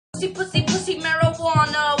Pussy, pussy, pussy,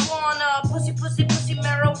 marijuana, wanna. Pussy, pussy, pussy,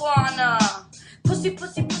 marijuana. Pussy,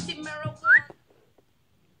 pussy, pussy, marijuana.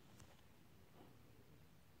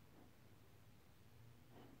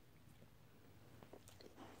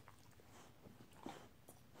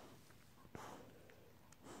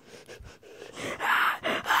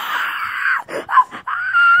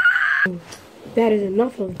 That is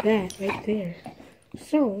enough of that right there.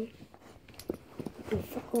 So,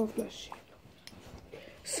 fuck off my shit.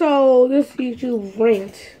 So, this YouTube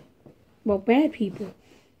rant about bad people.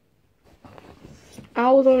 I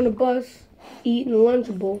was on the bus eating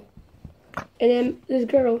Lunchable, and then this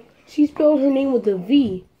girl, she spelled her name with a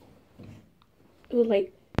V. It was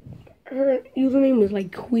like, her username was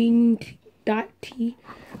like Queen.T.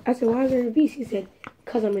 I said, why is there a V? She said,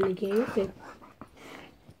 because I'm in the game. I said,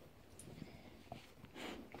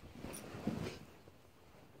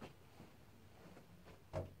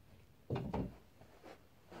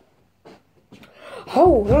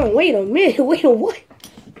 hold on, wait a minute, wait a what?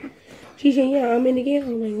 She said, yeah, I'm in the game.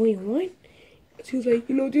 I'm like, wait, what? She was like,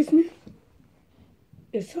 you know this me?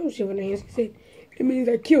 There's some shit with her hands. She said, it means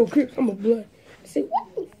I kill Crips, I'm a blood. I said,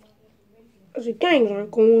 what? I said, gangs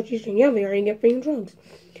aren't cool. She said, yeah, they are, and get free drugs.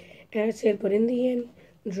 And I said, but in the end,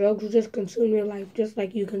 drugs will just consume your life just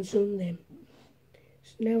like you consume them.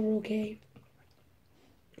 It's never okay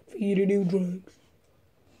for you to do drugs.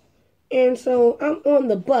 And so I'm on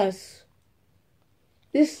the bus.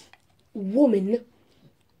 This woman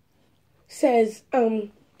says, I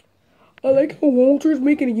like how Walter's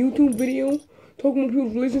making a YouTube video talking about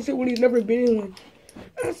people's relationship when he's never been in one.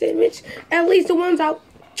 I said, bitch, at least the ones out.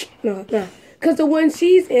 No. Because the one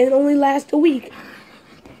she's in only lasts a week.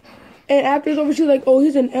 And after it's over, she's like, oh,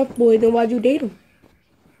 he's an F-boy, then why'd you date him?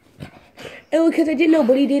 And because I didn't know,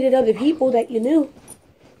 but he dated other people that you knew.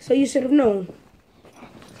 So you should have known.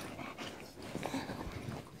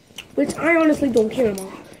 Which I honestly don't care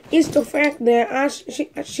about. It's the fact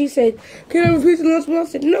that she said, can I have a piece of Lunchable? I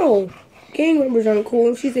said, no. Gang members aren't cool.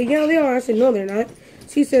 And she said, yeah, they are. I said, no, they're not.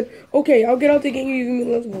 She said, okay, I'll get out the gang and you give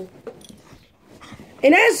me Lunchable.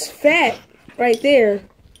 And that's fat right there.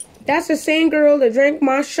 That's the same girl that drank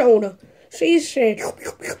my soda. She said,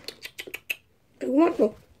 I want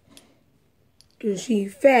them. And she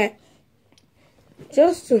fat.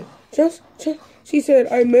 She said,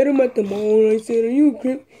 I met him at the mall. And I said, are you a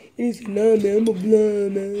Crip? And he said, nah, man, I'm a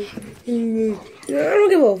blonde, man. I don't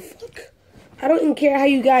give a fuck. I don't even care how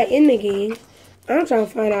you got in the gang. I'm trying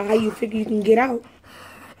to find out how you figure you can get out.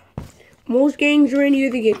 Most gangs you're in, you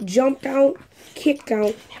either get jumped out, kicked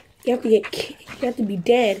out. You have to be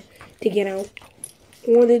dead to get out.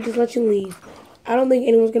 Or they just let you leave. I don't think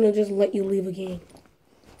anyone's gonna just let you leave a gang.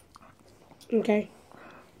 Okay?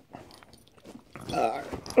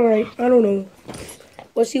 Alright, I don't know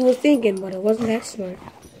what she was thinking, but it wasn't that smart.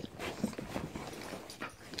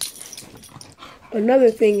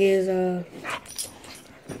 Another thing is, I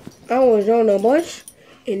was on a bus,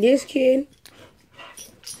 and this kid,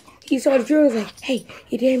 he saw the girl, was like, hey,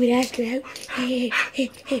 you dare me to ask her out? Hey.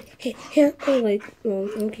 I was like, well,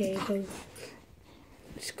 okay, so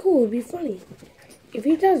it's cool, it'd be funny if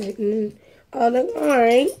he does it. And I was like,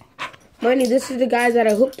 alright. Mind you, this is the guys that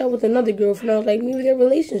I hooked up with another girlfriend. I was like, maybe their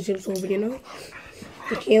relationship's over, you know?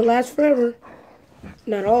 It can't last forever.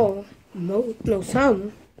 Not all. No,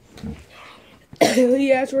 some.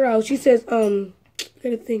 He asked her out. She says, gotta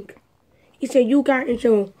think. He said, you got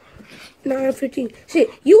until 9:15. Shit,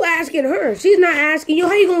 you asking her. She's not asking you.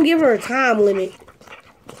 How you gonna give her a time limit?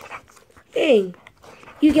 Dang.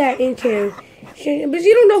 You got until... But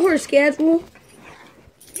you don't know her schedule.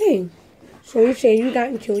 Dang. So he said, you got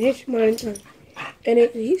until this amount of time. And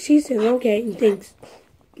she says, okay, and thinks.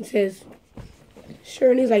 He says, sure.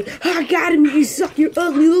 And he's like, I got him. You suck. You're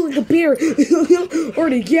ugly. You look like a bear. Or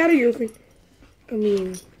to get out of your face. I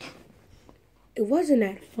mean, it wasn't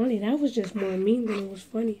that funny. That was just more mean than it was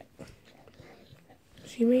funny.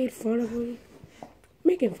 She made fun of him.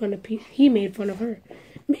 Making fun of people. He made fun of her.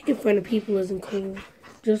 Making fun of people isn't cool.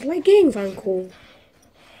 Just like gangs aren't cool.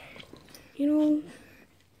 You know,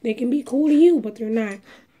 they can be cool to you, but they're not.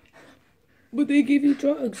 But they give you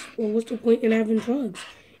drugs. Well, what's the point in having drugs?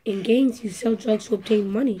 In gangs, you sell drugs to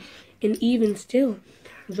obtain money. And even still,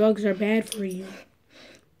 drugs are bad for you.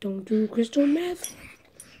 Don't do crystal meth.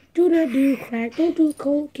 Do not do crack. Don't do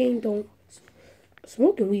cocaine. Don't.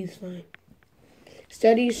 Smoking weed is fine.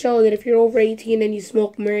 Studies show that if you're over 18 and you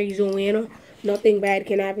smoke marijuana, nothing bad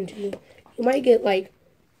can happen to you. You might get, like,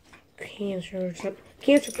 cancer or something.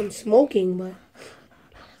 Cancer from smoking, but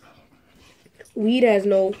weed has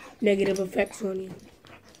no negative effects on you.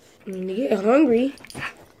 I mean, you get hungry,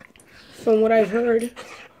 from what I've heard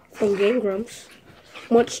from Game Grumps.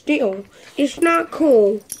 But still, it's not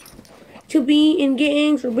cool to be in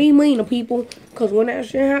gangs or be mean to people. Because when that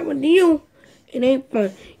shit happened to you, it ain't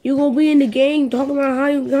fun. You gonna be in the gang talking about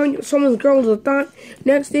how someone's girl's a thought.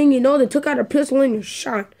 Next thing you know, they took out a pistol and you're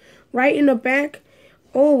shot. Right in the back.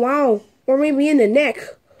 Oh, wow. Or maybe in the neck.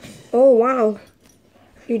 Oh, wow.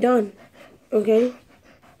 You're done. Okay?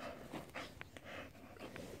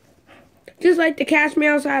 Just like the Catch Me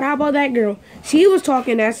Outside. How about that girl? She was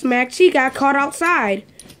talking that smack. She got caught outside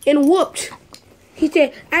and whooped. He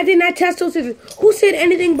said, I did not test those scissors. Who said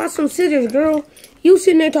anything about some scissors, girl? You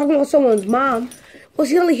sitting there talking about someone's mom. Well,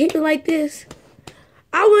 she only hit you like this.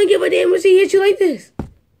 I wouldn't give a damn if she hit you like this.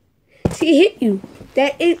 She hit you.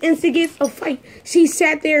 That instigates a fight. She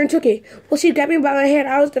sat there and took it. Well, she got me by my head.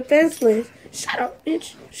 I was defenseless. Shut up,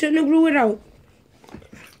 bitch. Shouldn't have grew it out.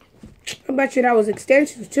 I bet you that was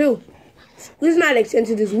extensions, too. This is not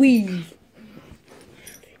extensions, it's weave.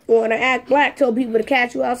 You want to act black, tell people to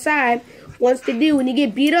catch you outside. Once they do, when you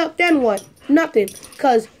get beat up, then what? Nothing.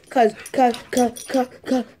 Cause.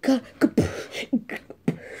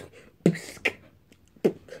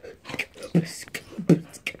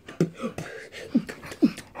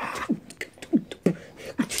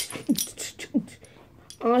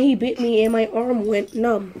 Oh, he bit me and my arm went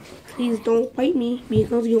numb. Please don't bite me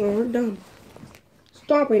because you are dumb.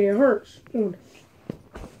 Stop it, it hurts.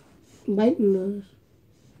 Biting us.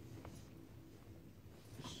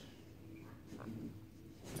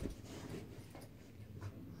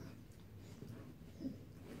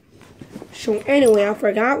 So anyway, I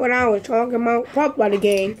forgot what I was talking about. Probably about the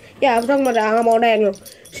gang. Yeah, I was talking about that. How about that girl?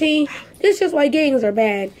 See, this is just why gangs are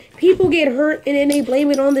bad. People get hurt and then they blame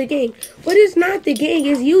it on the gang. But it's not the gang,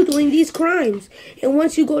 it's you doing these crimes. And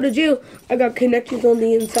once you go to jail, I got connections on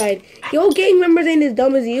the inside. Your gang members ain't as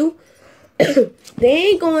dumb as you. They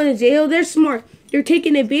ain't going to jail, they're smart. They're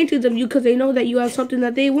taking advantage of you because they know that you have something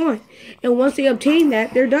that they want. And once they obtain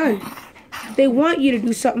that, they're done. They want you to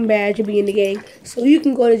do something bad to be in the gang so you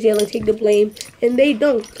can go to jail and take the blame. And they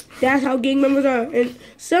don't. That's how gang members are. And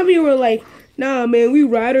some of you were like, nah, man, we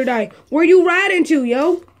ride or die. Where you riding to,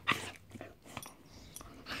 yo?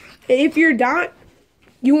 And if you're not,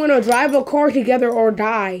 you want to drive a car together or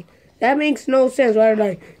die. That makes no sense, ride or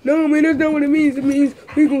die. No, man, that's not what it means. It means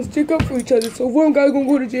we're going to stick up for each other. So if one guy's going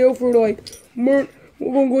to go to jail for, like, murder,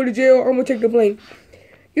 we're going to go to jail, I'm going to take the blame.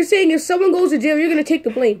 You're saying if someone goes to jail, you're going to take the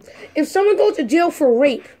blame. If someone goes to jail for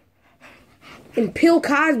rape and Bill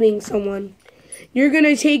Cosbying someone, you're going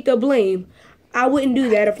to take the blame. I wouldn't do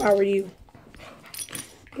that if I were you.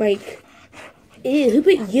 Like, ew, who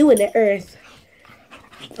put you in the earth?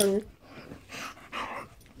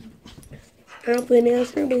 I'll put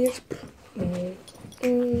nails for wheels.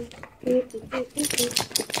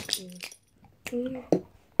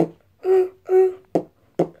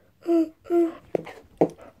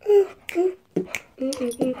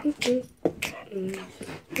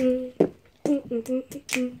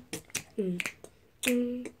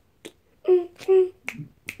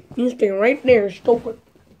 You stay right there, stupid.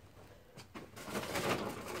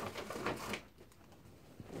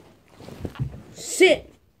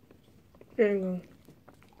 Sit. There you go.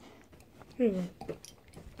 There you go.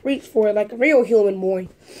 Reach for it like a real human boy.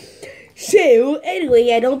 So, anyway,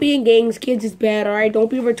 yeah, don't be in gangs. Kids is bad, alright? Don't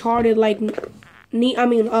be retarded like no,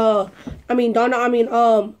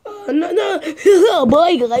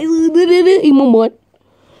 boy, guys.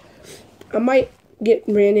 I might get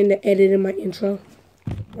Brandon to edit in my intro.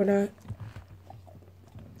 Or not.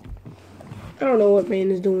 I don't know what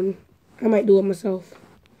Brandon's doing. I might do it myself.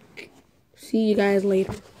 See you guys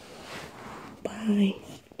later. Bye.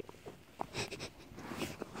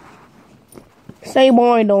 Say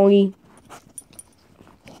bye, doggy.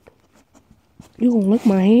 You gonna lick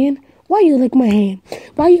my hand? Why you lick my hand?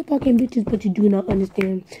 Why you fucking bitches but you do not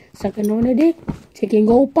understand? Sucking on a dick, taking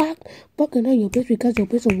gold back, fucking on your bitch because your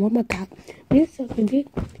bitch don't want my cock. Bitch sucking dick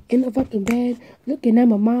in the fucking bed, looking at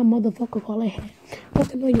my mom, motherfucker, call her head.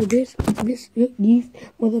 Fucking on your bitch, this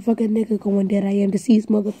motherfucking nigga going dead. I am deceased,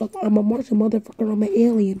 motherfucker. I'm a Martian, motherfucker. I'm an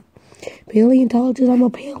alien. Paleontologist, I'm a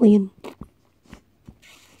paleo.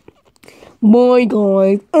 Boy,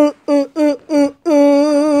 guys.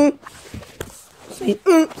 Say,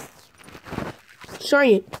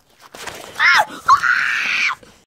 Say it.